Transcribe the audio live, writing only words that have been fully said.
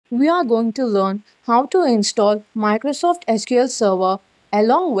we are going to learn how to install Microsoft SQL Server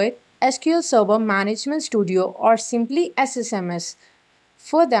along with SQL Server Management Studio or simply SSMS.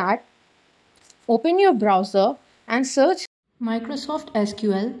 For that, open your browser and search Microsoft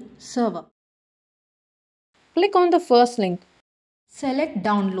SQL Server. Click on the first link. Select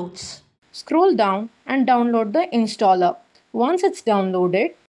Downloads. Scroll down and download the installer. Once it's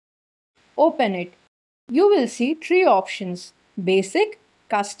downloaded, open it. You will see three options: Basic,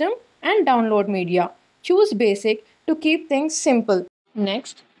 Custom, and Download Media. Choose Basic to keep things simple.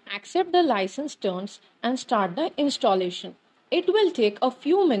 Next, accept the license terms and start the installation. It will take a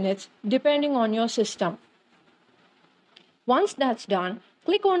few minutes depending on your system. Once that's done,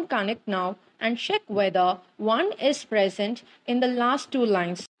 click on Connect Now and check whether one is present in the last two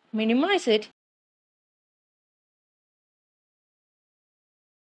lines. Minimize it.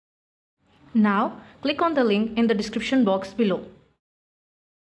 Now, click on the link in the description box below.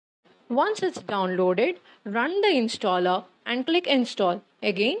 Once it's downloaded, run the installer and click Install.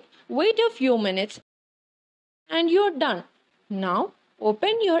 Again, wait a few minutes and you're done. Now,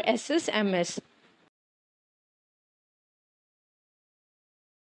 open your SSMS.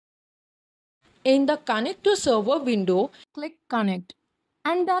 In the Connect to Server window, click Connect.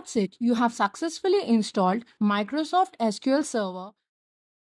 And that's it. You have successfully installed Microsoft SQL Server